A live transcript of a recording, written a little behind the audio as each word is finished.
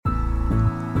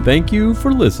Thank you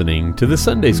for listening to the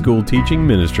Sunday School teaching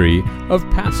ministry of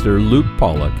Pastor Luke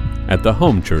Pollock at the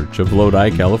Home Church of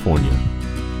Lodi, California.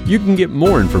 You can get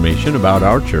more information about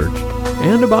our church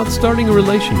and about starting a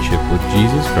relationship with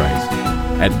Jesus Christ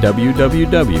at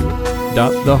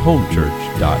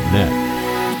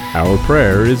www.thehomechurch.net. Our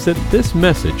prayer is that this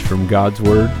message from God's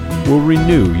Word will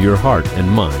renew your heart and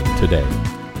mind today.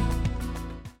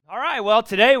 All right, well,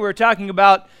 today we're talking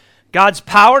about God's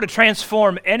power to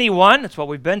transform anyone. That's what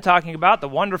we've been talking about, the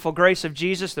wonderful grace of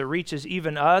Jesus that reaches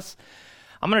even us.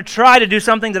 I'm going to try to do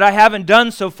something that I haven't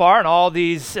done so far in all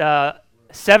these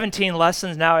 17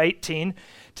 lessons, now 18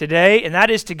 today, and that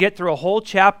is to get through a whole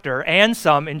chapter and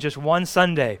some in just one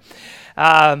Sunday.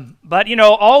 But, you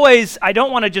know, always, I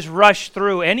don't want to just rush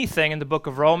through anything in the book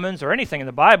of Romans or anything in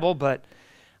the Bible, but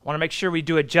I want to make sure we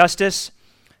do it justice.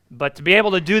 But to be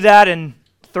able to do that in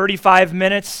 35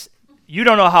 minutes, you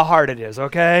don't know how hard it is,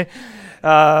 okay?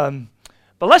 But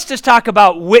let's just talk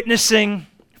about witnessing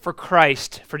for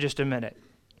Christ for just a minute.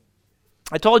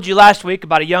 I told you last week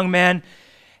about a young man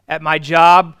at my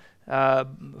job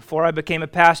before I became a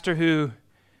pastor who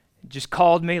just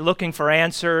called me looking for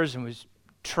answers and was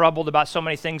troubled about so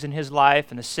many things in his life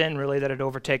and the sin really that had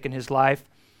overtaken his life.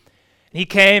 And he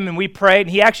came and we prayed, and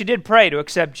he actually did pray to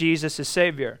accept Jesus as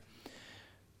Savior.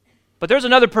 But there's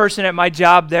another person at my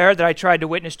job there that I tried to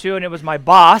witness to, and it was my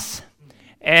boss,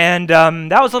 and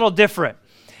that was a little different.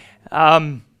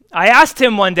 I asked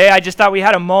him one day, I just thought we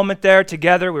had a moment there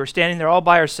together. We were standing there all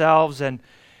by ourselves, and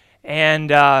he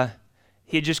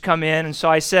had just come in, and so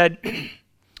I said,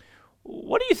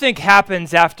 what do you think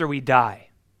happens after we die?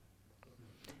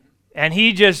 And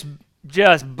he just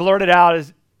blurted out,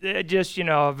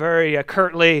 very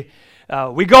curtly,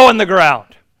 we go in the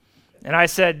ground. And I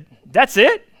said, that's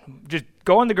it? Just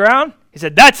go in the ground? He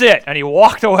said, that's it. And he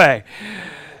walked away.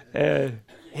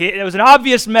 It was an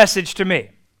obvious message to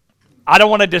me. I don't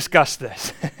want to discuss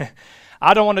this.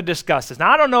 I don't want to discuss this.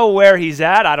 Now, I don't know where he's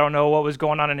at. I don't know what was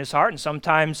going on in his heart. And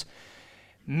sometimes,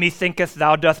 methinketh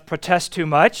thou doth protest too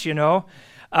much, you know.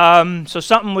 So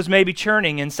something was maybe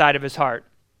churning inside of his heart.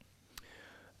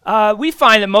 We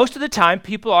find that most of the time,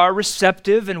 people are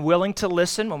receptive and willing to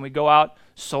listen when we go out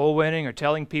soul winning or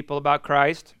telling people about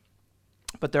Christ.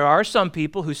 But there are some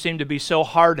people who seem to be so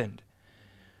hardened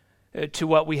to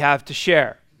what we have to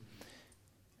share.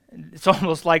 It's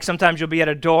almost like sometimes you'll be at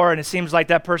a door and it seems like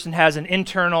that person has an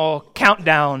internal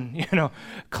countdown,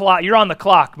 clock. You're on the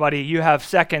clock, buddy. You have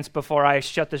seconds before I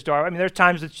shut this door. I mean, there's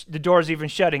times that the door's even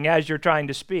shutting as you're trying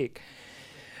to speak.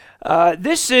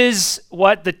 This is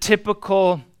what the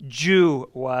typical Jew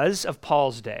was of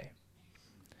Paul's day.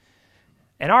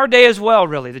 And our day as well,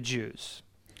 really, the Jews.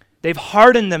 They've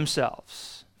hardened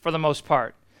themselves, for the most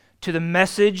part, to the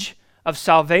message of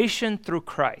salvation through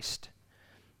Christ.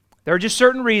 There are just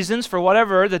certain reasons for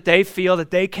whatever that they feel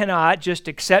that they cannot just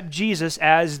accept Jesus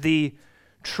as the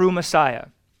true Messiah.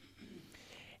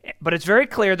 But it's very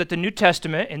clear that in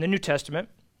the New Testament,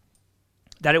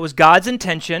 that it was God's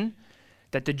intention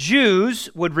that the Jews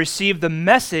would receive the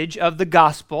message of the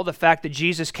gospel, the fact that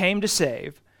Jesus came to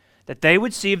save, that they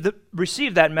would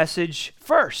receive that message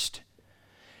first.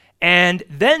 And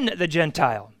then the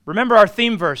Gentile. Remember our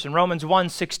theme verse in Romans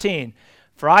 1:16.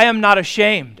 For I am not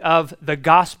ashamed of the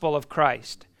gospel of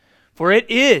Christ, for it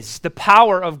is the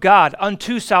power of God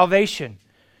unto salvation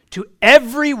to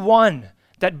every one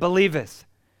that believeth,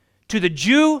 to the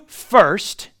Jew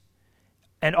first,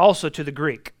 and also to the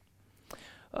Greek.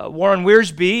 Warren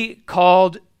Wiersbe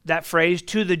called that phrase,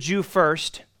 to the Jew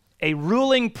first, a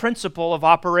ruling principle of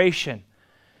operation.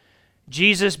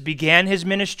 Jesus began his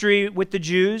ministry with the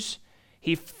Jews.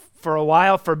 He, for a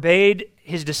while, forbade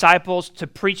his disciples to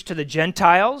preach to the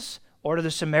Gentiles or to the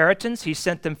Samaritans. He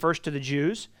sent them first to the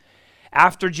Jews.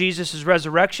 After Jesus'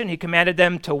 resurrection, he commanded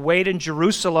them to wait in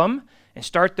Jerusalem and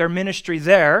start their ministry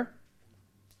there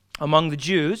among the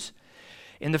Jews.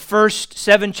 In the first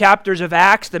 7 chapters of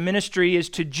Acts, the ministry is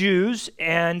to Jews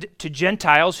and to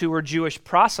Gentiles who were Jewish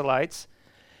proselytes.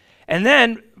 And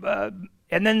then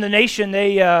the nation,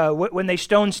 when they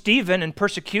stoned Stephen and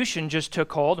persecution just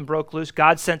took hold and broke loose,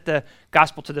 God sent the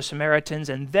gospel to the Samaritans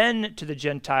and then to the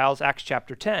Gentiles, Acts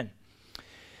chapter 10.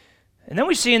 And then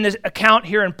we see in this account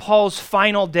here in Paul's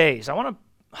final days, I want to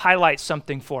highlight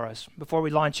something for us before we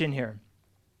launch in here.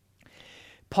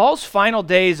 Paul's final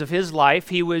days of his life,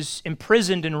 he was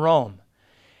imprisoned in Rome.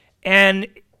 And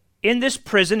in this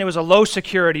prison, it was a low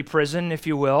security prison, if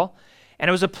you will, and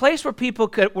it was a place where people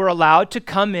were allowed to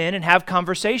come in and have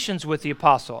conversations with the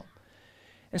apostle.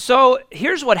 And so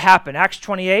here's what happened. Acts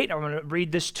 28, I'm going to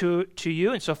read this to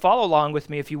you, and so follow along with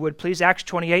me if you would, please. Acts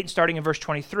 28, starting in verse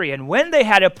 23. And when they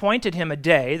had appointed him a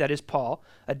day, that is Paul,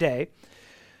 a day,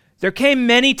 There came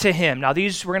many to him. Now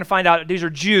these, we're going to find out, these are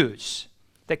Jews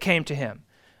that came to him.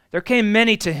 There came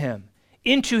many to him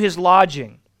into his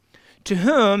lodging, to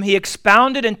whom he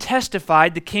expounded and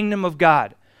testified the kingdom of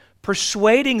God,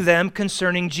 persuading them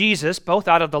concerning Jesus, both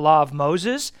out of the law of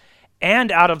Moses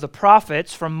and out of the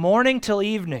prophets, from morning till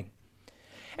evening.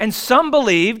 And some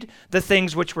believed the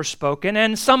things which were spoken,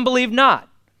 and some believed not.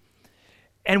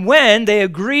 And when they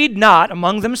agreed not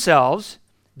among themselves,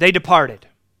 they departed,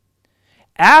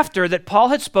 after that Paul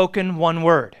had spoken one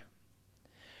word.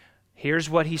 Here's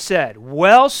what he said.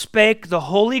 Well spake the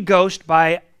Holy Ghost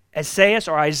by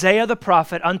Isaiah the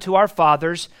prophet unto our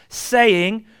fathers,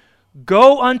 saying,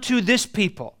 Go unto this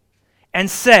people, and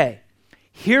say,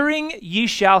 Hearing ye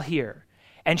shall hear,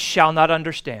 and shall not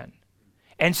understand.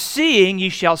 And seeing ye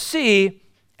shall see,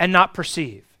 and not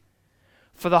perceive.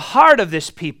 For the heart of this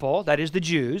people, that is the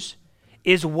Jews,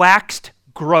 is waxed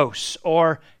gross,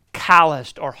 or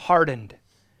calloused, or hardened.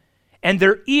 And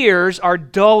their ears are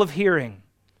dull of hearing,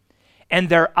 and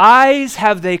their eyes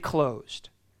have they closed,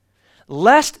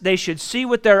 lest they should see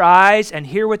with their eyes, and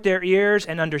hear with their ears,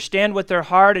 and understand with their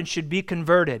heart, and should be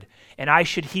converted, and I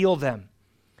should heal them.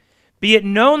 Be it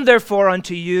known therefore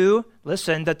unto you,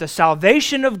 listen, that the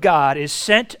salvation of God is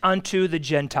sent unto the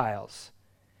Gentiles,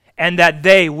 and that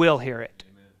they will hear it.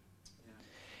 Amen.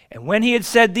 And when he had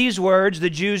said these words, the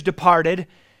Jews departed,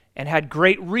 and had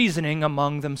great reasoning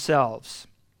among themselves.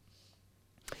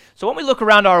 So when we look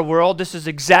around our world, this is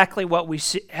exactly what we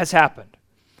see has happened.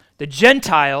 The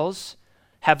Gentiles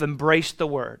have embraced the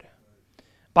word.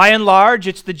 By and large,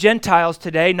 it's the Gentiles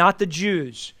today, not the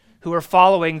Jews, who are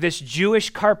following this Jewish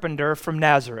carpenter from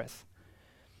Nazareth.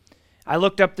 I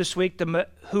looked up this week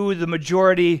who the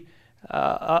majority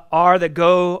are that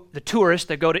go, the tourists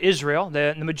that go to Israel.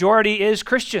 The majority is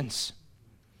Christians.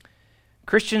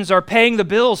 Christians are paying the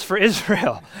bills for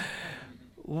Israel.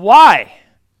 Why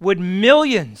would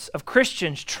millions of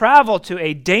Christians travel to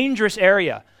a dangerous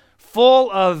area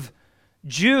full of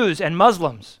Jews and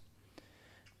Muslims?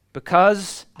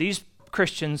 Because these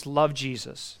Christians love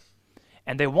Jesus,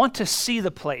 and they want to see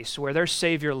the place where their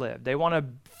Savior lived. They want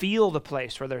to feel the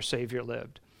place where their Savior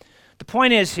lived. The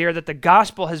point is here that the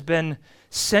gospel has been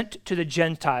sent to the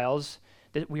Gentiles,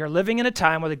 that we are living in a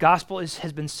time where the gospel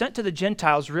has been sent to the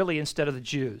Gentiles really instead of the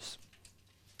Jews.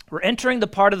 We're entering the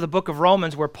part of the book of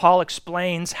Romans where Paul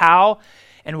explains how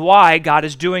and why God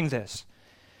is doing this.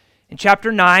 In chapter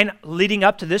 9, leading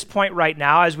up to this point right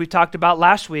now, as we talked about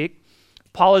last week,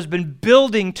 Paul has been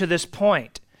building to this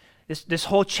point. This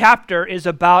whole chapter is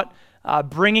about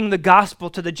bringing the gospel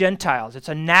to the Gentiles. It's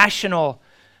a national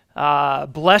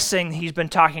blessing he's been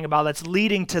talking about that's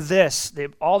leading to this,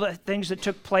 all the things that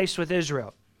took place with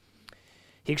Israel.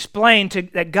 He explained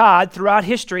that God, throughout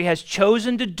history, has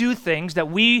chosen to do things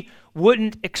that we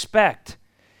wouldn't expect.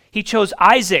 He chose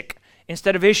Isaac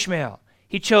instead of Ishmael.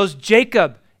 He chose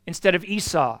Jacob instead of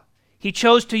Esau. He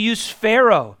chose to use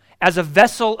Pharaoh as a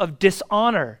vessel of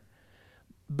dishonor.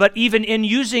 But even in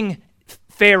using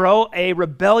Pharaoh, a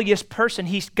rebellious person,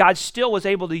 God still was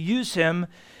able to use him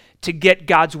to get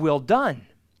God's will done.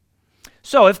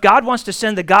 So if God wants to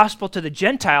send the gospel to the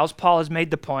Gentiles, Paul has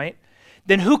made the point,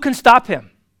 then who can stop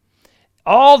him?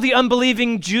 All the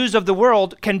unbelieving Jews of the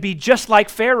world can be just like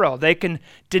Pharaoh. They can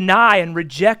deny and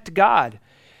reject God.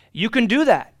 You can do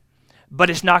that, but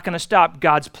it's not going to stop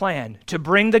God's plan to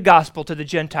bring the gospel to the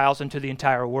Gentiles and to the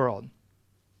entire world.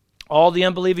 All the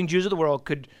unbelieving Jews of the world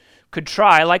could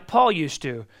try like Paul used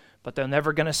to, but they're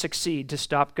never going to succeed to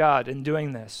stop God in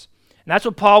doing this. And that's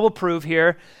what Paul will prove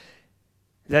here,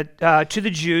 that to the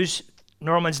Jews,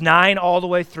 Romans 9 all the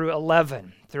way through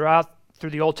 11. Through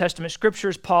the Old Testament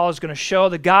scriptures, Paul is going to show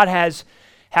that God has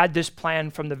had this plan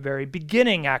from the very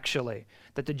beginning, actually,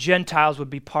 that the Gentiles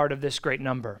would be part of this great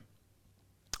number.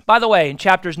 By the way, in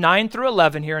chapters 9 through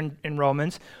 11 here in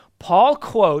Romans, Paul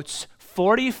quotes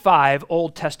 45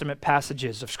 Old Testament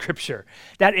passages of Scripture.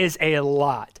 That is a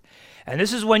lot. And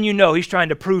this is when you know he's trying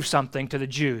to prove something to the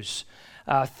Jews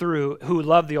who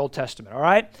love the Old Testament, all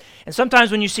right? And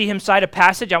sometimes when you see him cite a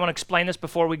passage, I want to explain this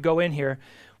before we go in here.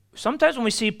 Sometimes when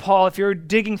we see Paul, if you're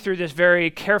digging through this very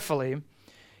carefully,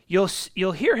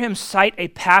 you'll hear him cite a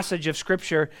passage of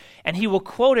Scripture, and he will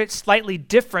quote it slightly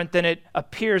different than it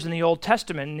appears in the Old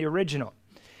Testament, in the original.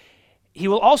 He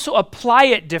will also apply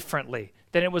it differently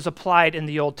than it was applied in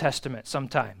the Old Testament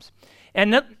sometimes.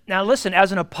 And now listen,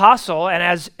 as an apostle and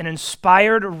as an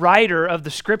inspired writer of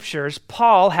the Scriptures,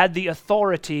 Paul had the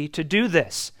authority to do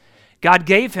this. God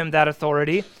gave him that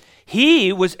authority.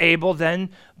 He was able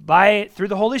then, through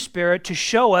the Holy Spirit, to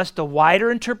show us the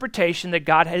wider interpretation that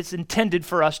God has intended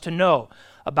for us to know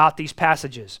about these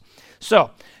passages.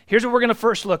 So here's what we're going to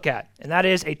first look at, and that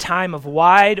is a time of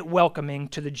wide welcoming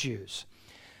to the Jews.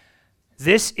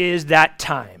 This is that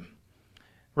time.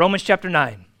 Romans chapter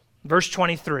 9, verse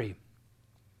 23.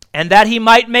 And that he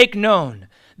might make known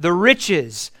the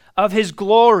riches of his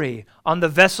glory on the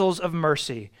vessels of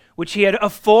mercy, which he had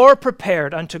afore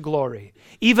prepared unto glory,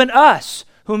 even us,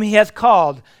 whom he hath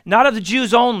called, not of the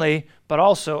Jews only, but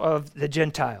also of the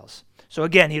Gentiles. So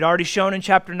again, he'd already shown in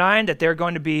chapter 9 that they're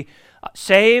going to be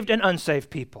saved and unsaved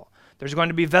people. There's going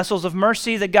to be vessels of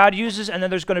mercy that God uses, and then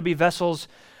there's going to be vessels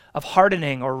of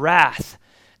hardening or wrath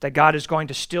that God is going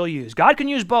to still use. God can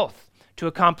use both to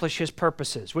accomplish his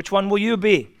purposes. Which one will you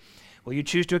be? Will you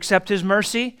choose to accept his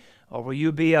mercy, or will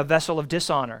you be a vessel of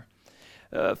dishonor?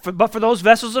 But for those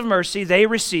vessels of mercy, they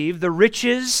receive the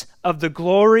riches of the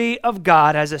glory of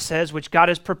God, as it says, which God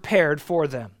has prepared for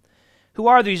them. Who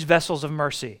are these vessels of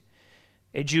mercy?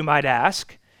 A Jew might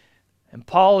ask. And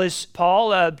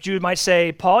a Jew might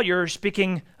say, Paul, you're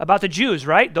speaking about the Jews,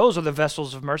 right? Those are the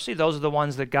vessels of mercy. Those are the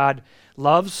ones that God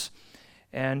loves.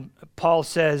 And Paul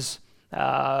says,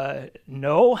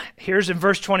 no. Here's in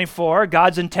verse 24,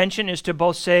 God's intention is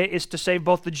to save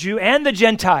both the Jew and the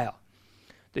Gentile.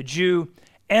 The Jew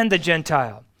and the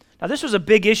Gentile. Now, this was a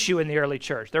big issue in the early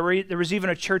church. There was even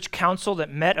a church council that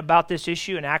met about this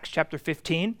issue in Acts chapter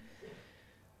 15.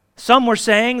 Some were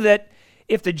saying that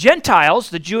if the Gentiles,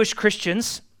 the Jewish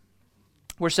Christians,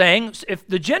 were saying, if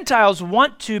the Gentiles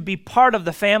want to be part of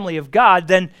the family of God,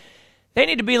 then they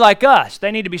need to be like us.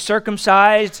 They need to be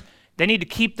circumcised. They need to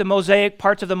keep the Mosaic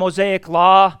parts of the Mosaic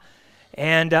law,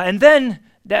 and then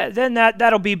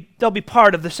they'll be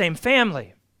part of the same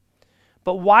family.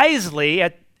 But wisely,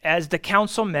 as the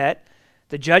council met,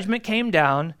 the judgment came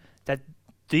down that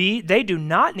they do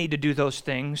not need to do those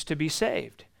things to be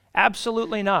saved.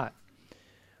 Absolutely not.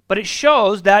 But it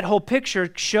shows, that whole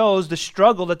picture shows the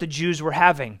struggle that the Jews were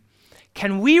having.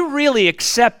 Can we really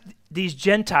accept these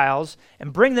Gentiles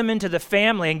and bring them into the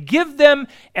family and give them,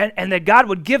 and that God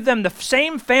would give them the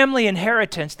same family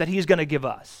inheritance that he's going to give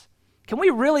us? Can we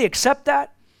really accept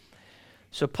that?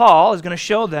 So Paul is going to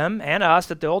show them and us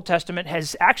that the Old Testament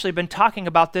has actually been talking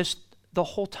about this the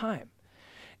whole time.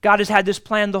 God has had this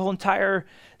plan the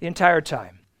entire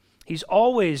time. He's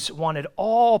always wanted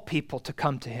all people to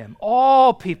come to him,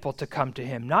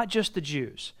 not just the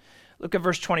Jews. Look at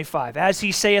verse 25. As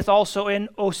he saith also in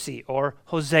Osee, or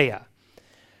Hosea,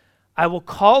 I will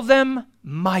call them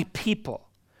my people,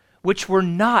 which were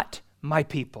not my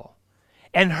people,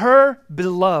 and her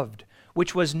beloved,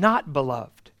 which was not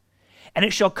beloved. And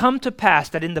it shall come to pass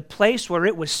that in the place where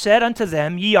it was said unto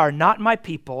them, Ye are not my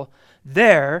people,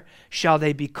 there shall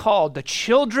they be called the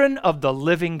children of the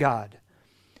living God.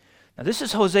 Now this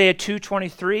is Hosea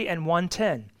 2:23 and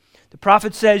 1:10. The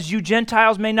prophet says, You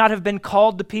Gentiles may not have been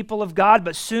called the people of God,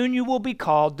 but soon you will be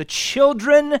called the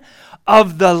children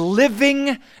of the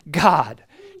living God.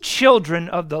 Children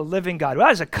of the living God. Well,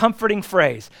 that is a comforting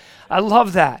phrase. I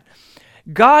love that.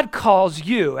 God calls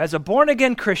you, as a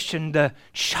born-again Christian, the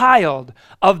child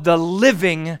of the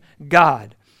living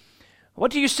God.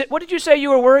 What did you say you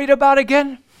were worried about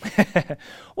again?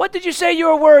 What did you say you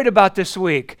were worried about this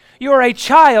week? You are a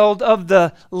child of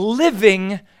the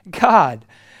living God.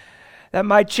 That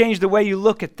might change the way you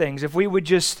look at things if we would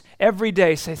just every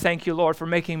day say, Thank you, Lord, for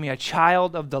making me a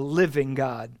child of the living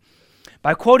God.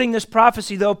 By quoting this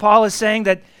prophecy, though, Paul is saying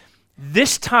that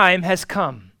this time has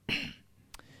come.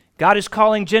 God is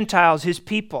calling Gentiles his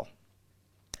people.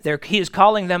 He is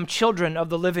calling them children of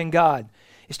the living God.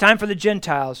 It's time for the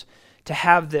Gentiles to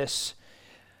have this.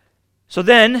 So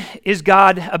then, is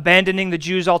God abandoning the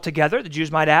Jews altogether? The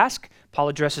Jews might ask. Paul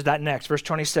addresses that next. Verse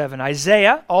 27,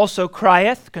 Isaiah also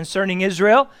crieth concerning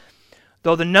Israel,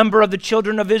 though the number of the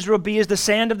children of Israel be as the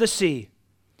sand of the sea,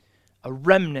 a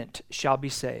remnant shall be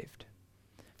saved.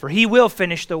 For he will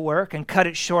finish the work and cut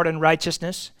it short in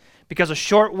righteousness, because a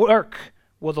short work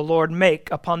will the Lord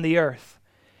make upon the earth.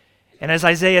 And as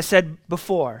Isaiah said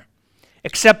before,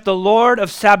 except the Lord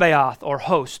of Sabaoth, or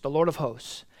host, the Lord of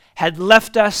hosts, had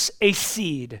left us a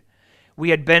seed, we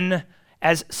had been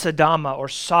as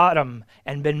Sodom,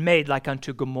 and been made like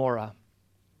unto Gomorrah.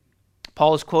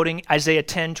 Paul is quoting Isaiah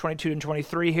 10:22 and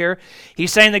 23 here.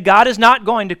 He's saying that God is not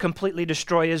going to completely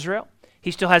destroy Israel.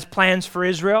 He still has plans for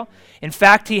Israel. In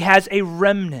fact, he has a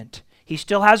remnant. He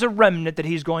still has a remnant that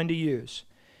he's going to use.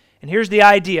 And here's the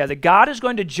idea, that God is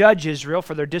going to judge Israel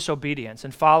for their disobedience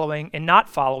and not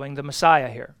following the Messiah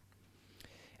here.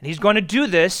 And he's going to do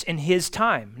this in his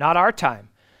time, not our time.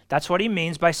 That's what he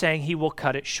means by saying he will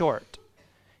cut it short.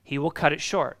 He will cut it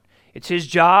short. It's his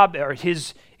job, or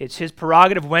it's his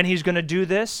prerogative when he's going to do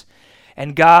this.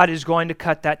 And God is going to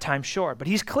cut that time short. But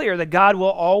he's clear that God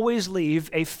will always leave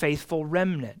a faithful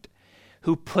remnant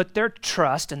who put their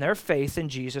trust and their faith in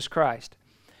Jesus Christ.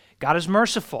 God is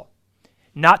merciful,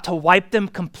 not to wipe them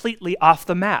completely off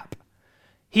the map.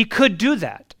 He could do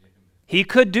that. He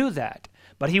could do that,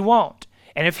 but he won't.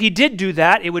 And if he did do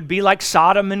that, it would be like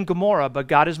Sodom and Gomorrah, but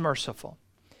God is merciful.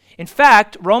 In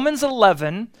fact, Romans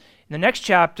 11, in the next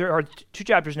chapter, or 2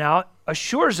 chapters now,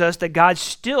 assures us that God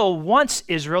still wants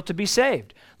Israel to be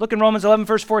saved. Look in Romans 11,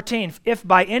 verse 14. If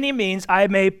by any means I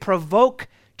may provoke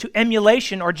to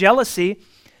emulation or jealousy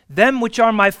them which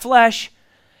are my flesh,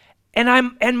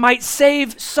 and might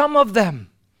save some of them.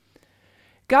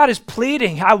 God is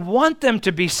pleading, I want them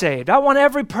to be saved. I want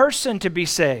every person to be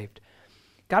saved.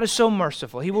 God is so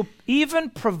merciful. He will even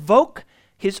provoke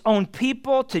his own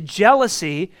people to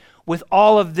jealousy with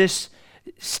all of this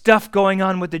stuff going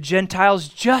on with the Gentiles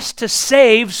just to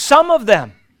save some of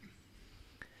them.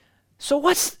 So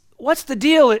what's the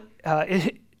deal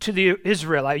to the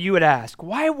Israel, you would ask?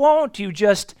 Why won't you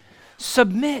just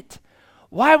submit?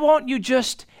 Why won't you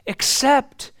just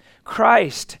accept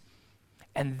Christ?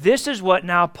 And this is what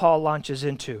now Paul launches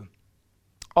into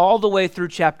all the way through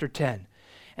chapter 10.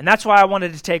 And that's why I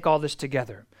wanted to take all this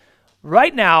together.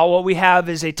 Right now, what we have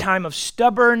is a time of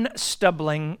stubborn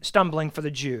stumbling for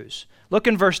the Jews. Look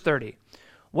in verse 30.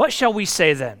 What shall we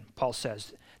say then, Paul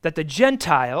says, that the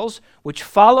Gentiles, which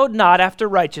followed not after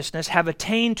righteousness, have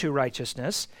attained to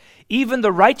righteousness, even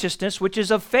the righteousness which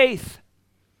is of faith.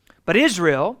 But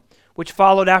Israel, which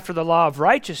followed after the law of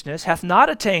righteousness, hath not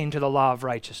attained to the law of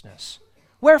righteousness.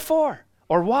 Wherefore,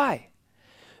 or why?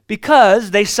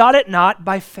 Because they sought it not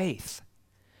by faith,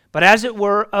 but as it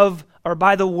were or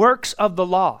by the works of the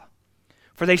law.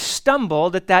 For they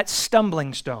stumbled at that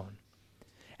stumbling stone.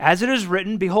 As it is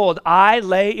written, Behold, I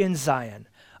lay in Zion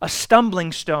a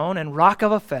stumbling stone and rock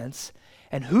of offense,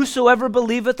 and whosoever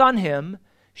believeth on him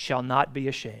shall not be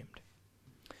ashamed.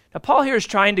 Now, Paul here is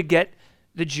trying to get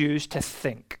the Jews to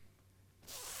think.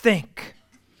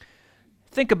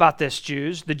 Think about this,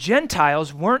 Jews. The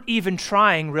Gentiles weren't even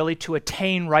trying really to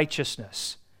attain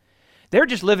righteousness. They're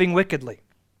just living wickedly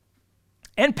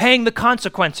and paying the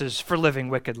consequences for living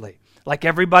wickedly, like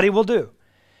everybody will do.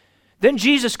 Then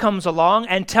Jesus comes along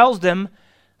and tells them,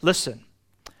 listen,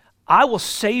 I will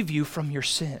save you from your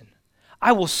sin.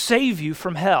 I will save you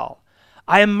from hell.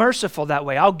 I am merciful that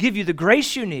way. I'll give you the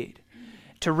grace you need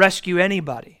to rescue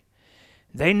anybody.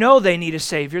 They know they need a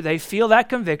Savior. They feel that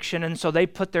conviction, and so they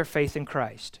put their faith in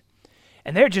Christ.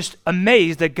 And they're just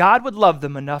amazed that God would love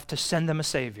them enough to send them a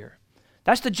Savior.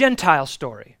 That's the Gentile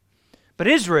story. But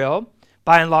Israel,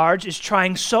 by and large, is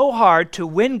trying so hard to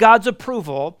win God's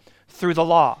approval through the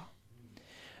law.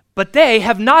 But they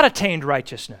have not attained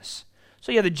righteousness.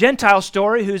 So you have the Gentile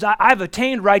story who's, I've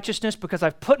attained righteousness because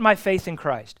I've put my faith in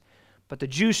Christ. But the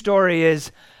Jew story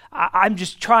is, I'm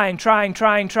just trying,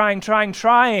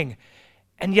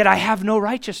 and yet I have no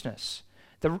righteousness.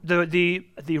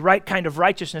 The right kind of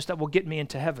righteousness that will get me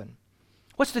into heaven.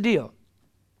 What's the deal?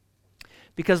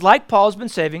 Because like Paul's been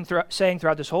saying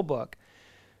throughout this whole book,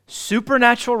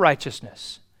 supernatural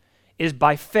righteousness is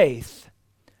by faith,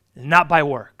 not by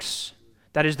works.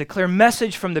 That is the clear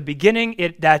message from the beginning.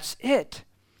 That's it.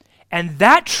 And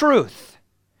that truth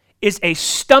is a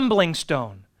stumbling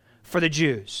stone for the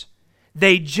Jews.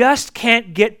 They just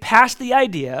can't get past the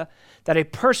idea that a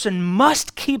person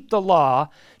must keep the law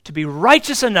to be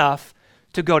righteous enough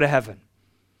to go to heaven.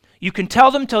 You can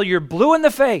tell them till you're blue in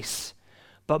the face,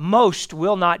 but most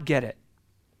will not get it.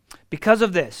 Because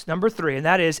of this, number 3, and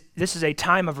that is, this is a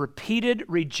time of repeated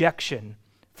rejection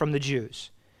from the Jews.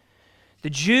 The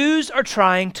Jews are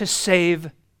trying to save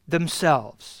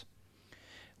themselves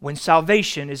when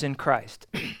salvation is in Christ.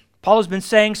 Paul has been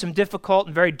saying some difficult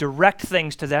and very direct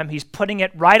things to them. He's putting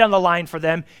it right on the line for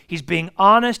them. He's being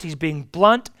honest. He's being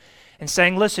blunt and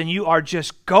saying, listen, you are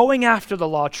just going after the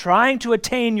law, trying to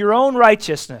attain your own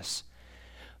righteousness.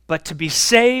 But to be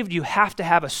saved, you have to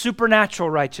have a supernatural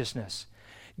righteousness.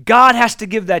 God has to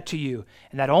give that to you,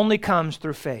 and that only comes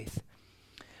through faith.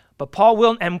 But Paul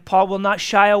will not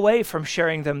shy away from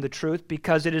sharing them the truth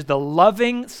because it is the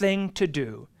loving thing to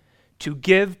do to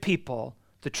give people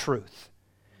the truth.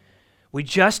 We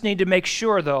just need to make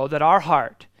sure, though, that our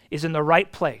heart is in the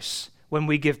right place when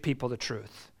we give people the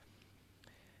truth.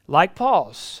 Like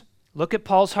Paul's. Look at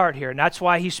Paul's heart here, and that's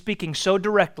why he's speaking so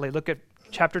directly. Look at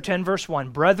chapter 10, verse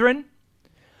 1. Brethren,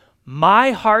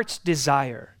 my heart's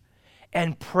desire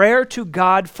and prayer to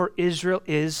God for Israel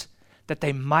is that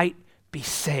they might be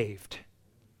saved.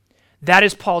 That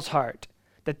is Paul's heart,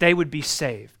 that they would be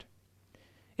saved.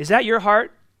 Is that your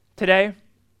heart today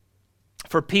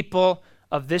for people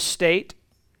of this state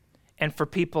and for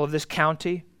people of this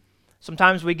county.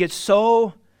 Sometimes we get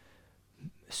so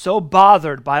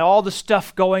bothered by all the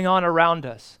stuff going on around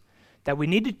us that we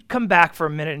need to come back for a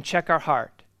minute and check our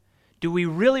heart. Do we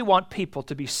really want people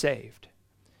to be saved?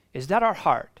 Is that our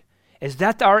heart? Is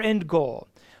that our end goal?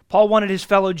 Paul wanted his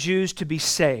fellow Jews to be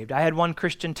saved. I had one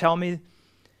Christian tell me,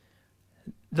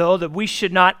 though, that we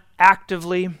should not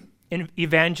actively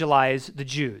evangelize the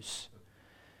Jews.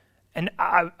 And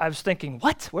I was thinking,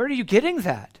 what? Where are you getting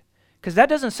that? Because that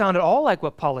doesn't sound at all like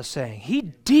what Paul is saying. He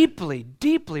deeply,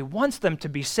 deeply wants them to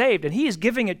be saved, and he is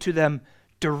giving it to them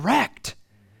direct.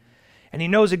 And he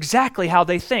knows exactly how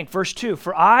they think. Verse 2,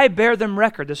 for I bear them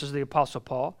record, this is the Apostle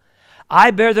Paul,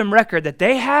 I bear them record that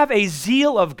they have a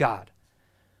zeal of God,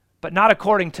 but not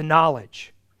according to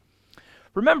knowledge.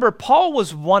 Remember, Paul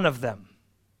was one of them.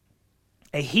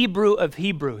 A Hebrew of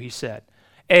Hebrew, he said.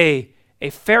 A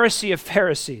Pharisee of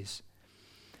Pharisees.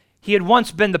 He had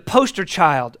once been the poster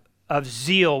child of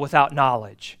zeal without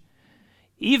knowledge.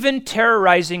 Even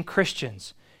terrorizing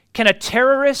Christians. Can a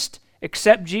terrorist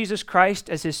accept Jesus Christ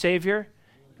as his Savior?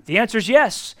 The answer is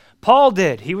yes. Paul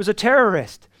did. He was a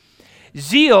terrorist.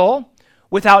 Zeal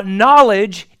without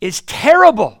knowledge is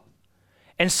terrible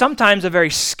and sometimes a very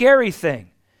scary thing.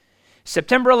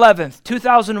 September 11th,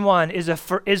 2001 is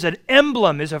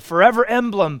a forever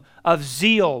emblem of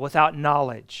zeal without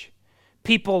knowledge.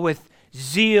 People with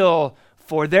zeal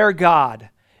for their God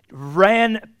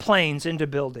ran planes into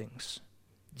buildings.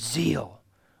 Zeal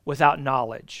without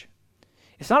knowledge.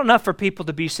 It's not enough for people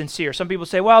to be sincere. Some people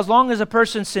say, well, as long as a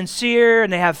person's sincere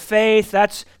and they have faith,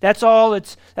 that's all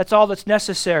that's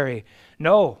necessary.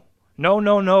 No.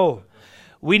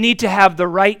 We need to have the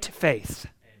right faith.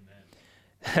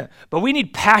 But we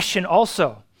need passion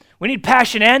also. We need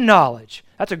passion and knowledge.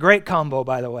 That's a great combo,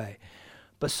 by the way.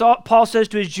 But Paul says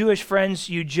to his Jewish friends,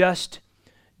 you just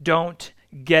don't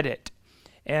get it.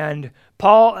 And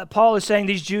Paul is saying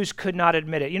these Jews could not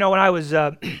admit it. You know, when I was,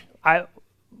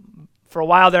 for a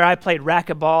while there, I played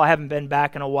racquetball. I haven't been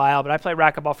back in a while, but I played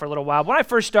racquetball for a little while. When I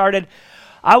first started,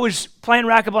 I was playing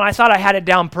racquetball, and I thought I had it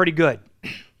down pretty good.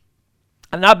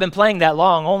 I've not been playing that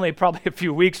long, only probably a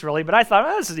few weeks really, but I thought,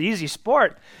 this is an easy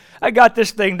sport. I got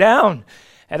this thing down.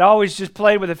 I'd always just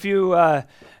played with a few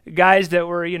guys that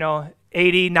were,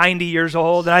 80, 90 years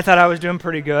old, and I thought I was doing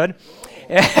pretty good.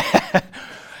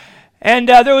 And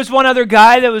there was one other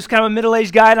guy that was kind of a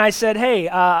middle-aged guy, and I said, hey,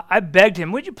 I begged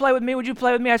him, would you play with me?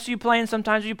 I see you playing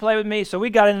sometimes. Would you play with me? So we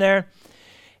got in there.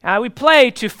 We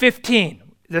play to 15.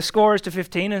 The score is to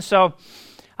 15, and so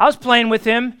I was playing with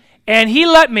him, and he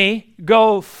let me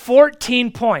go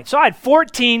 14 points. So I had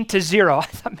 14-0. I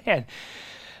thought, man,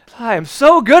 I am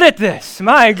so good at this.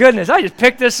 My goodness, I just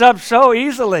picked this up so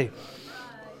easily.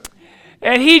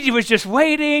 And he was just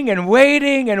waiting and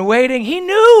waiting and waiting. He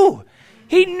knew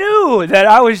that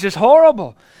I was just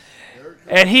horrible.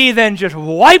 And he then just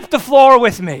wiped the floor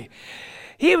with me.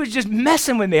 He was just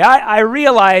messing with me. I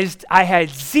realized I had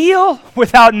zeal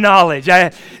without knowledge. I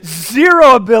had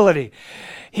zero ability.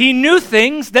 He knew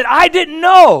things that I didn't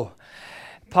know.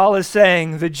 Paul is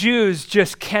saying the Jews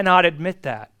just cannot admit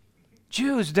that.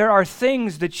 Jews, there are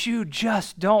things that you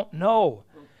just don't know.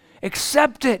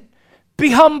 Accept it.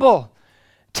 Be humble.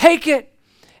 Take it.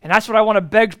 And that's what I want to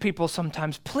beg people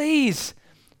sometimes. Please,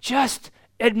 just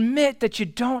admit that you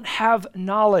don't have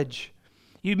knowledge.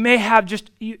 You may have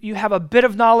you have a bit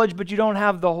of knowledge, but you don't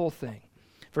have the whole thing.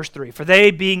 Verse 3, for they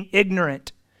being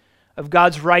ignorant of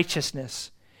God's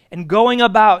righteousness and going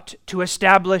about to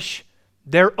establish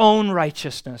their own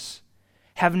righteousness,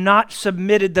 have not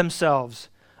submitted themselves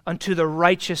unto the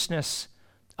righteousness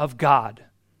of God.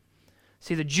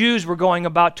 See, the Jews were going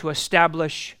about to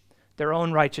establish their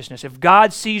own righteousness. If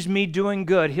God sees me doing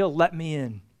good, he'll let me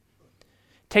in.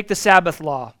 Take the Sabbath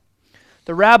law.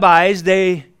 The rabbis,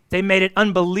 they made it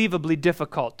unbelievably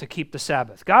difficult to keep the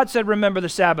Sabbath. God said, remember the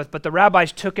Sabbath, but the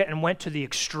rabbis took it and went to the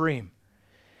extreme.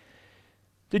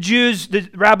 The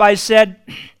rabbis said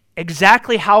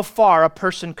exactly how far a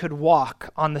person could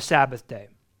walk on the Sabbath day.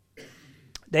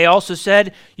 They also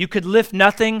said you could lift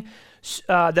nothing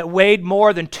that weighed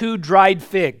more than 2 dried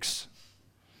figs.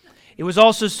 It was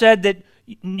also said that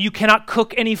you cannot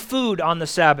cook any food on the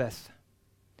Sabbath.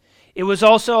 It was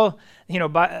also,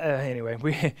 anyway,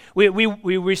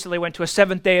 we recently went to a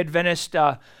Seventh-day Adventist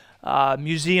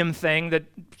museum thing that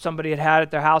somebody had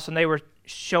at their house, and they were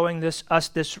showing us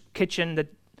this kitchen, the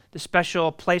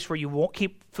special place where you won't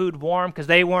keep food warm because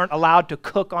they weren't allowed to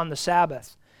cook on the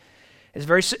Sabbath. It's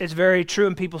very true,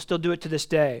 and people still do it to this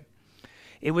day.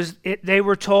 They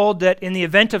were told that in the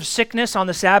event of sickness on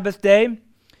the Sabbath day,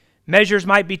 measures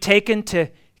might be taken to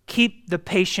keep the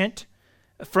patient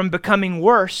from becoming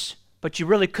worse, but you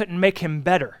really couldn't make him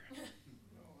better.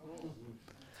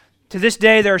 To this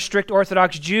day, there are strict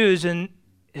Orthodox Jews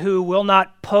who will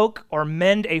not poke or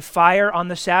mend a fire on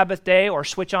the Sabbath day or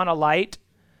switch on a light.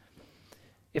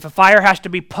 If a fire has to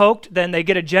be poked, then they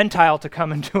get a Gentile to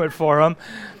come and do it for them.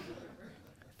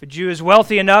 If a Jew is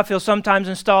wealthy enough, he'll sometimes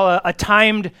install a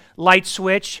timed light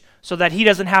switch so that he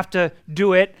doesn't have to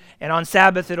do it, and on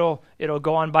Sabbath it'll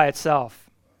go on by itself.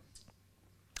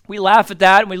 We laugh at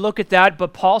that and we look at that,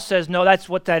 but Paul says, no, that's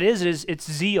what that is it's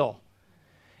zeal.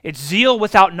 It's zeal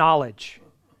without knowledge.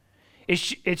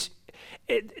 There's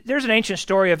an ancient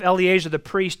story of Eleazar the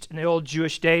priest in the old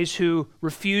Jewish days who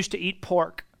refused to eat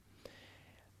pork.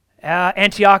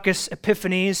 Antiochus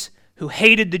Epiphanes, who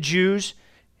hated the Jews,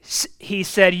 he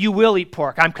said, you will eat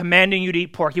pork. I'm commanding you to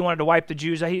eat pork. He wanted to wipe the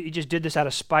Jews. He just did this out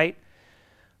of spite.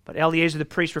 But Eleazar the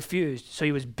priest refused. So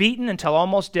he was beaten until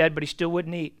almost dead, but he still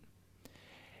wouldn't eat.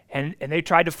 And they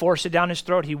tried to force it down his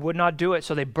throat. He would not do it.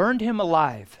 So they burned him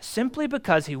alive simply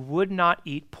because he would not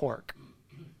eat pork.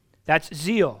 That's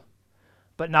zeal,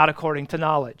 but not according to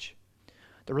knowledge.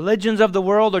 The religions of the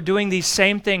world are doing these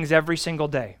same things every single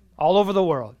day, all over the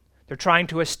world. They're trying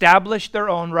to establish their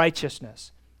own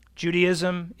righteousness.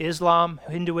 Judaism, Islam,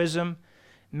 Hinduism,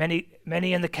 many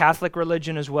in the Catholic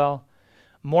religion as well.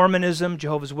 Mormonism,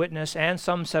 Jehovah's Witness, and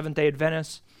some Seventh-day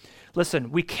Adventists.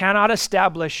 Listen, we cannot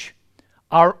establish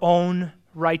our own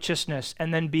righteousness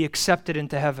and then be accepted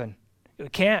into heaven. We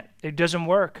can't. It doesn't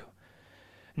work.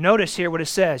 Notice here what it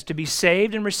says. To be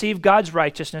saved and receive God's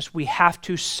righteousness, we have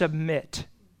to submit.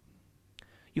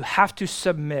 You have to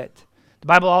submit. The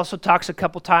Bible also talks a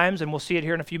couple times, and we'll see it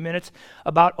here in a few minutes,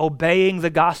 about obeying the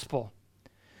gospel.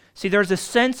 See, there's a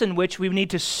sense in which we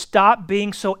need to stop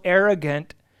being so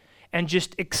arrogant and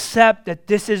just accept that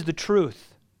this is the truth.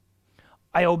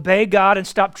 I obey God and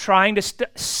stop trying to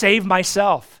save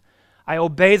myself. I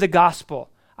obey the gospel.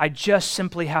 I just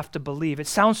simply have to believe. It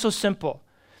sounds so simple,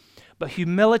 but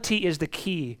humility is the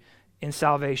key in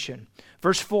salvation.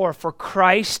 Verse 4, for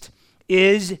Christ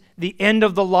is the end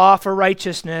of the law for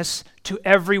righteousness to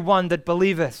every one that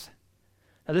believeth.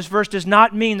 Now this verse does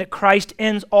not mean that Christ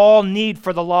ends all need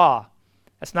for the law.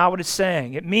 That's not what it's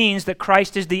saying. It means that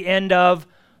Christ is the end of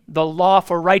the law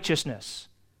for righteousness.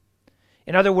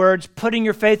 In other words, putting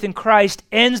your faith in Christ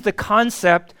ends the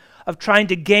concept of trying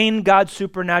to gain God's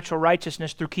supernatural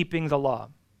righteousness through keeping the law.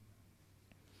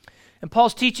 And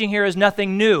Paul's teaching here is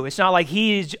nothing new. It's not like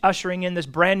he's ushering in this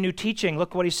brand new teaching.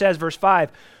 Look what he says, verse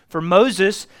 5. For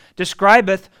Moses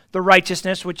describeth the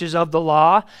righteousness which is of the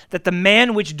law, that the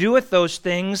man which doeth those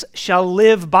things shall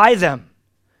live by them.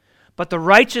 But the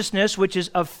righteousness which is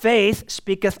of faith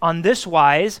speaketh on this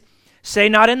wise, say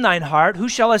not in thine heart, who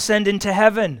shall ascend into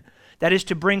heaven? That is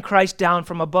to bring Christ down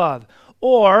from above.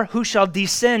 Or who shall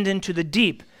descend into the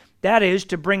deep? That is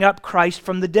to bring up Christ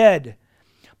from the dead.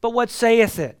 But what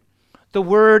saith it? The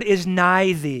word is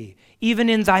nigh thee, even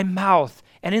in thy mouth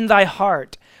and in thy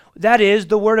heart. That is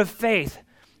the word of faith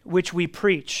which we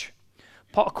preach.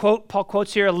 Paul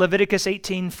quotes here Leviticus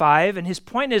 18:5, and his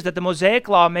point is that the Mosaic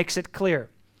law makes it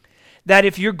clear that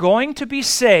if you're going to be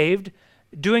saved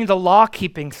doing the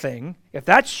law-keeping thing, if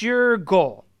that's your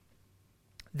goal,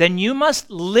 then you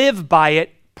must live by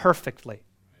it perfectly.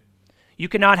 You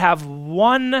cannot have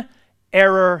one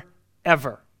error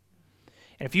ever.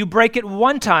 And if you break it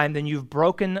one time, then you've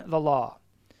broken the law.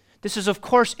 This is, of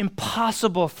course,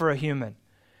 impossible for a human.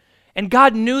 And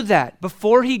God knew that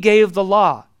before he gave the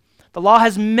law. The law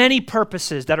has many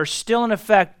purposes that are still in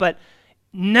effect, but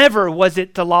never was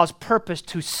it the law's purpose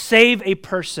to save a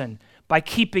person by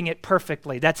keeping it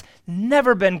perfectly. That's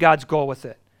never been God's goal with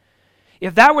it.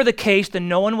 If that were the case, then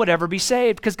no one would ever be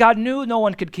saved because God knew no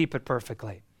one could keep it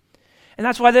perfectly. And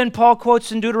that's why then Paul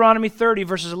quotes in Deuteronomy 30,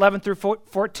 verses 11 through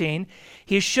 14,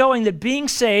 he's showing that being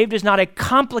saved is not a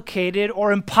complicated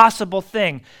or impossible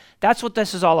thing. That's what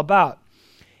this is all about.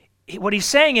 What he's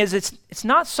saying is it's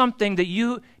not something that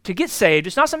to get saved,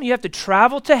 it's not something you have to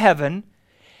travel to heaven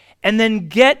and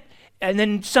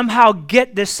then somehow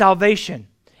get this salvation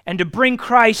and to bring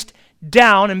Christ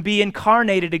down and be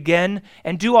incarnated again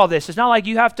and do all this. It's not like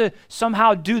you have to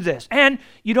somehow do this. And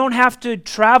you don't have to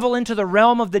travel into the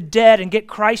realm of the dead and get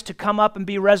Christ to come up and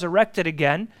be resurrected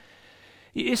again.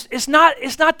 It's not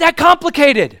that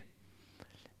complicated.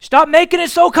 Stop making it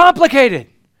so complicated.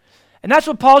 And that's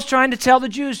what Paul's trying to tell the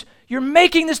Jews. You're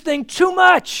making this thing too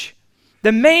much.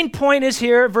 The main point is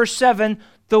here, verse 7,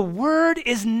 the word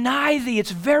is nigh thee. It's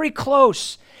very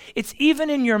close. It's even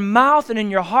in your mouth and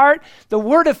in your heart. The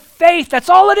word of faith, that's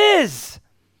all it is.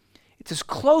 It's as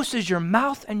close as your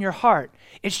mouth and your heart.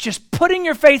 It's just putting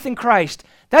your faith in Christ.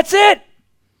 That's it.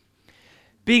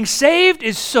 Being saved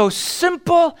is so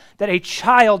simple that a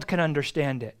child can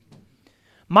understand it.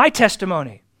 My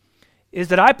testimony is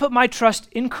that I put my trust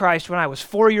in Christ when I was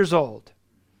 4 years old.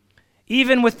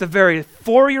 Even with the very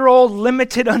 4-year-old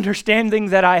limited understanding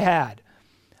that I had,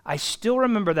 I still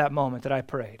remember that moment that I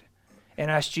prayed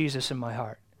and asked Jesus in my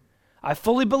heart. I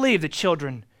fully believe that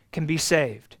children can be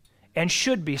saved and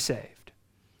should be saved.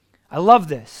 I love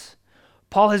this.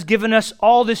 Paul has given us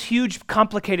all this huge,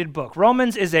 complicated book.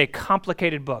 Romans is a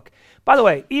complicated book. By the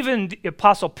way, even the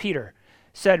Apostle Peter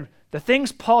said, the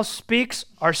things Paul speaks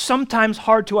are sometimes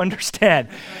hard to understand.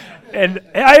 And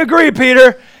I agree,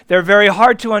 Peter. They're very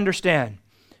hard to understand.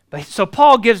 But so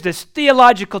Paul gives this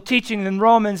theological teaching in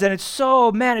Romans, and it's so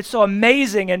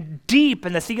amazing and deep,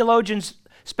 and the theologians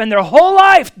spend their whole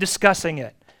life discussing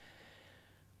it.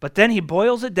 But then he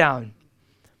boils it down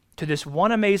to this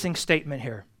one amazing statement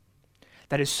here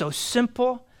that is so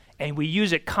simple, and we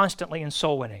use it constantly in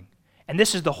soul winning. And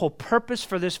this is the whole purpose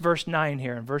for this verse 9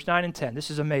 here, in verse 9 and 10.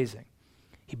 This is amazing.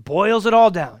 He boils it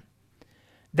all down.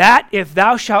 That if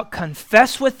thou shalt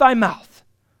confess with thy mouth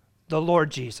the Lord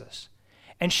Jesus,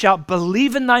 and shalt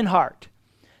believe in thine heart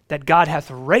that God hath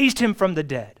raised him from the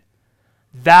dead,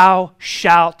 thou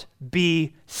shalt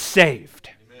be saved.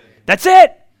 Amen. That's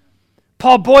it.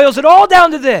 Paul boils it all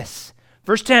down to this.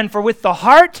 Verse 10, for with the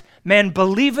heart man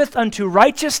believeth unto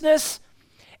righteousness,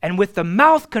 and with the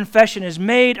mouth confession is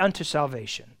made unto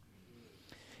salvation.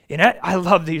 And I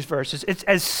love these verses. It's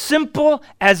as simple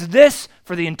as this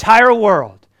for the entire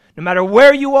world. No matter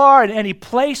where you are, in any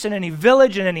place, in any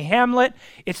village, in any hamlet,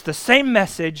 it's the same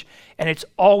message, and it's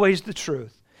always the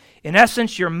truth. In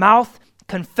essence, your mouth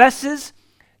confesses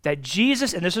that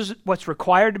Jesus, and this is what's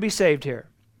required to be saved here,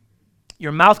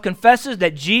 your mouth confesses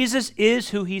that Jesus is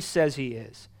who he says he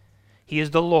is. He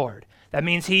is the Lord. That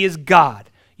means he is God.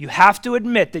 You have to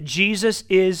admit that Jesus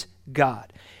is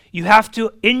God. You have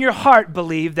to, in your heart,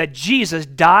 believe that Jesus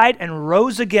died and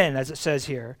rose again, as it says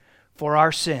here, for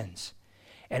our sins.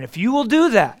 And if you will do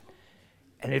that,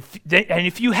 and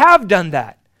if you have done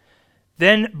that,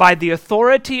 then by the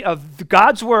authority of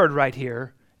God's word right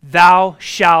here, thou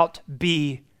shalt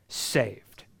be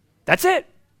saved. That's it.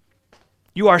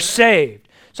 You are saved.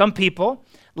 Some people,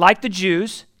 like the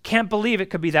Jews, can't believe it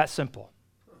could be that simple.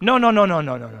 No.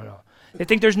 They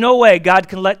think there's no way God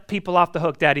can let people off the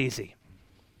hook that easy.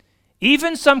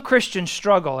 Even some Christians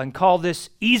struggle and call this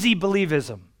easy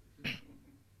believism.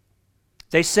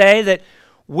 They say that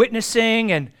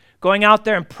witnessing and going out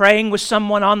there and praying with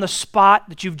someone on the spot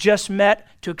that you've just met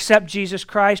to accept Jesus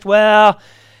Christ, well,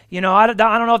 I don't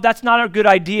know if that's not a good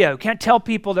idea. We can't tell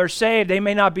people they're saved. They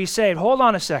may not be saved. Hold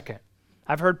on a second.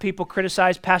 I've heard people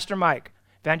criticize Pastor Mike,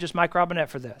 Evangelist Mike Robinette,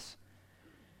 for this.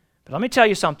 But let me tell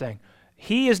you something.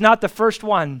 He is not the first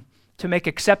one to make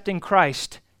accepting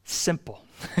Christ simple.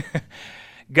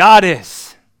 God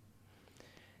is.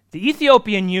 The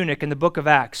Ethiopian eunuch in the book of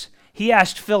Acts, he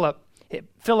asked Philip.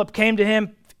 Philip came to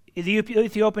him. The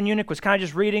Ethiopian eunuch was kind of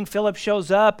just reading. Philip shows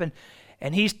up, and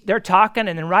they're talking,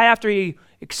 and then right after he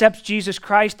accepts Jesus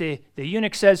Christ, the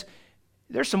eunuch says,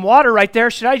 there's some water right there.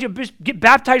 Should I just get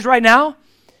baptized right now?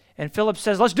 And Philip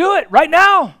says, let's do it right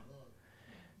now.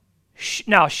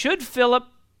 Now, should Philip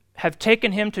have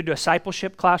taken him to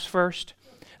discipleship class first?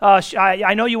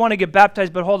 I know you want to get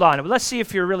baptized, but hold on. Let's see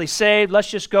if you're really saved. Let's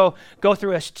just go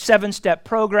through a 7-step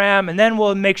program, and then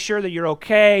we'll make sure that you're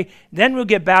okay. Then we'll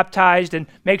get baptized and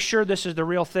make sure this is the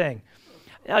real thing.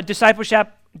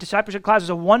 Discipleship class is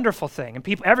a wonderful thing,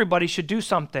 and everybody should do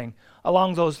something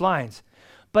along those lines.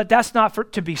 But that's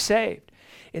not to be saved.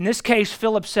 In this case,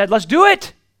 Philip said, let's do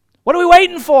it. What are we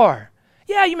waiting for?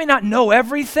 Yeah, you may not know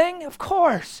everything, of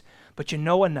course, but you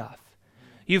know enough.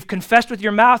 You've confessed with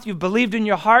your mouth, you've believed in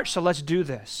your heart, so let's do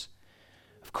this.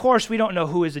 Of course, we don't know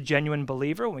who is a genuine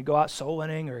believer when we go out soul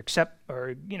winning or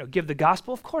give the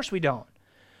gospel. Of course we don't.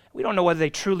 We don't know whether they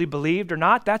truly believed or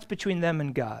not. That's between them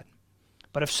and God.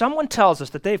 But if someone tells us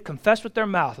that they've confessed with their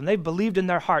mouth and they've believed in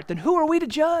their heart, then who are we to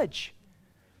judge?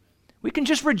 We can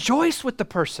just rejoice with the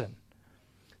person.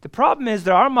 The problem is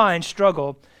that our minds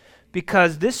struggle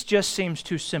because this just seems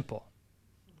too simple.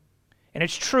 And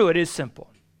it's true, it is simple.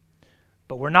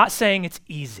 But we're not saying it's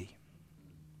easy.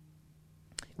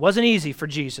 It wasn't easy for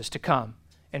Jesus to come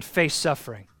and face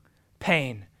suffering,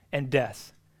 pain, and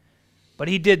death. But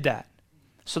he did that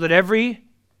so that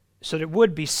it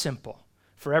would be simple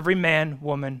for every man,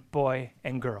 woman, boy,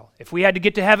 and girl. If we had to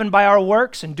get to heaven by our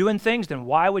works and doing things, then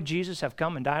why would Jesus have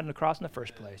come and died on the cross in the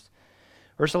first place?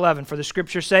 Verse 11, for the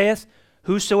scripture saith,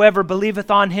 whosoever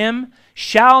believeth on him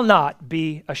shall not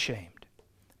be ashamed.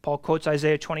 Paul quotes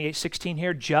Isaiah 28:16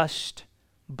 here, just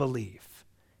believe,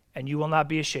 and you will not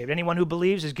be ashamed. Anyone who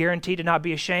believes is guaranteed to not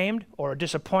be ashamed or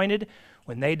disappointed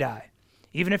when they die.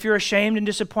 Even if you're ashamed and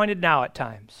disappointed now at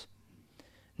times.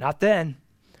 Not then.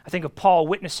 I think of Paul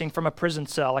witnessing from a prison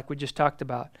cell like we just talked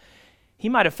about. He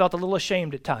might have felt a little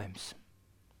ashamed at times.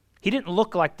 He didn't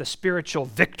look like the spiritual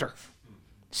victor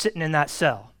sitting in that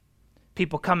cell.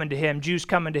 People coming to him, Jews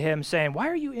coming to him saying, why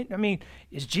are you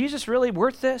is Jesus really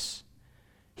worth this?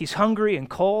 He's hungry and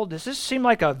cold. Does this seem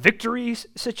like a victory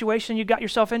situation you got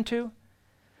yourself into?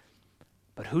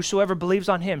 But whosoever believes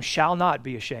on him shall not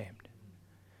be ashamed.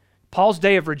 Paul's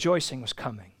day of rejoicing was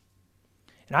coming.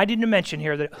 And I didn't mention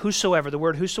here that whosoever, the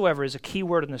word whosoever is a key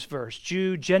word in this verse.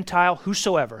 Jew, Gentile,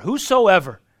 whosoever.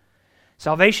 Whosoever.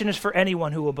 Salvation is for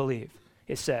anyone who will believe,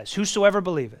 it says. Whosoever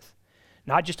believeth.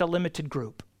 Not just a limited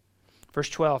group. Verse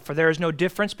 12, for there is no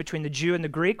difference between the Jew and the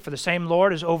Greek, for the same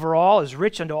Lord is over all, is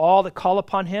rich unto all that call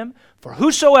upon him. For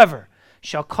whosoever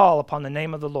shall call upon the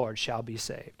name of the Lord shall be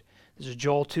saved. This is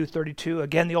Joel 2:32,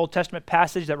 again the Old Testament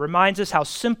passage that reminds us how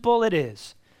simple it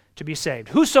is to be saved.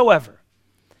 Whosoever.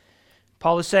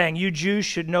 Paul is saying, you Jews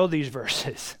should know these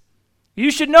verses.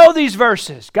 You should know these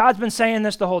verses. God's been saying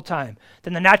this the whole time.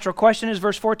 Then the natural question is,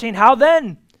 verse 14, how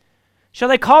then shall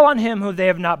they call on him whom they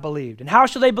have not believed? And how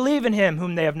shall they believe in him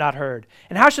whom they have not heard?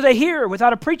 And how shall they hear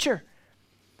without a preacher?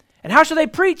 And how shall they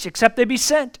preach except they be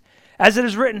sent? As it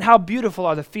is written, how beautiful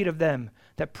are the feet of them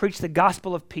that preach the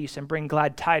gospel of peace and bring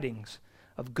glad tidings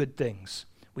of good things.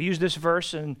 We use this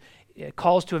verse and it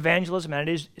calls to evangelism, and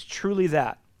it's truly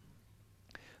that.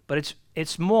 But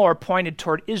it's more pointed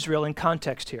toward Israel in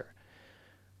context here.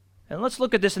 And let's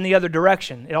look at this in the other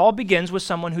direction. It all begins with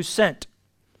someone who's sent.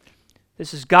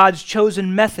 This is God's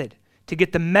chosen method to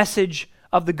get the message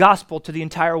of the gospel to the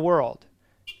entire world.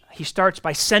 He starts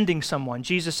by sending someone.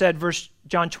 Jesus said,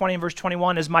 John 20 and verse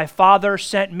 21, as my Father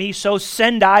sent me, so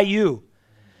send I you.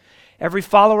 Every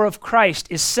follower of Christ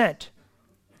is sent.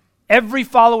 Every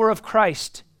follower of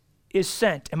Christ is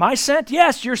sent. Am I sent?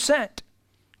 Yes, you're sent.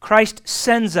 Christ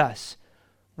sends us.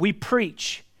 We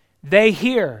preach. They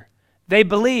hear. They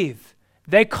believe.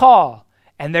 They call.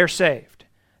 And they're saved.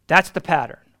 That's the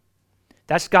pattern.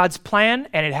 That's God's plan,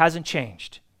 and it hasn't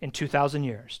changed in 2,000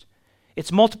 years.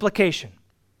 It's multiplication.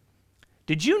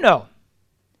 Did you know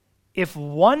if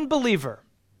one believer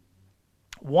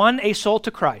won a soul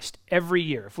to Christ every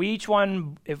year,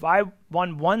 if I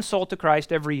won one soul to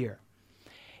Christ every year,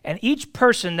 and each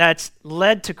person that's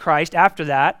led to Christ after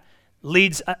that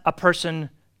leads a person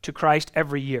to Christ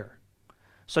every year.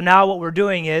 So now what we're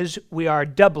doing is we are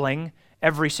doubling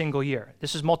every single year.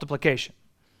 This is multiplication.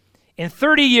 In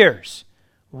 30 years,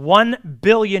 1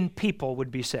 billion people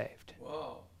would be saved.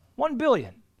 Whoa. 1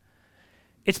 billion.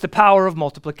 It's the power of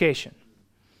multiplication.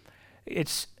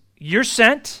 It's you're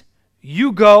sent,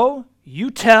 you go, you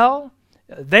tell,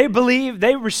 they believe,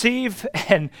 they receive,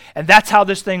 and that's how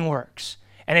this thing works.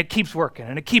 And it keeps working,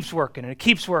 and it keeps working, and it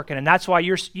keeps working. And that's why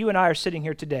you and I are sitting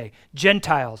here today,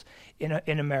 Gentiles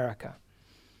in America.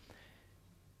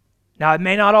 Now, it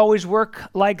may not always work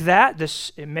like that.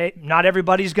 Not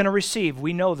everybody's going to receive.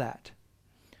 We know that.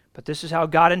 But this is how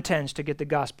God intends to get the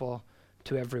gospel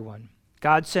to everyone.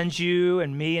 God sends you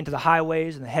and me into the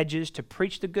highways and the hedges to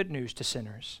preach the good news to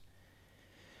sinners.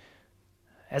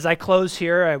 As I close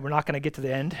here, we're not going to get to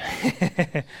the end.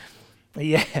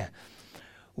 Yeah.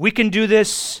 We can do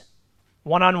this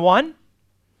one-on-one.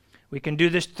 We can do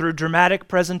this through dramatic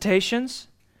presentations.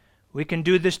 We can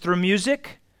do this through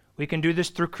music. We can do this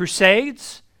through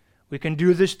crusades. We can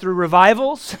do this through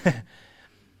revivals.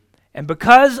 And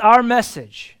because our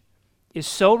message is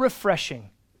so refreshing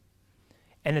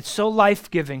and it's so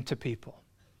life-giving to people,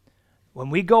 when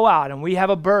we go out and we have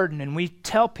a burden and we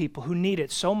tell people who need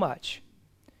it so much,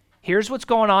 here's what's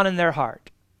going on in their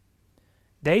heart.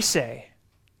 They say,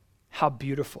 how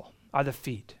beautiful are the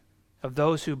feet of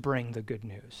those who bring the good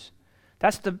news.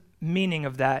 That's the meaning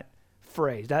of that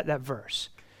phrase, that verse.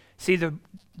 See,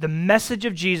 the message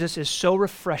of Jesus is so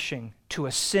refreshing to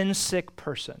a sin-sick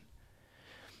person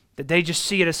that they just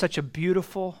see it as such a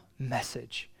beautiful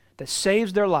message that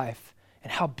saves their life.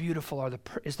 And how beautiful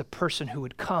is the person who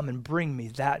would come and bring me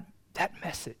that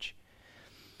message.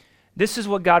 This is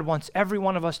what God wants every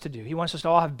one of us to do. He wants us to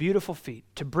all have beautiful feet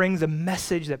to bring the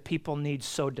message that people need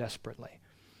so desperately.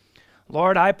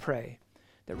 Lord, I pray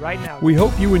that right now... We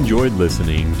hope you enjoyed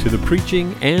listening to the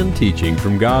preaching and teaching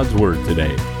from God's Word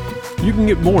today. You can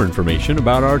get more information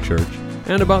about our church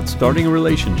and about starting a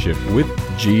relationship with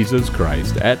Jesus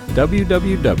Christ at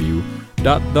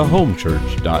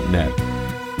www.thehomechurch.net.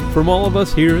 From all of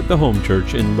us here at the Home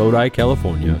Church in Lodi,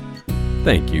 California,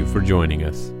 thank you for joining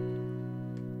us.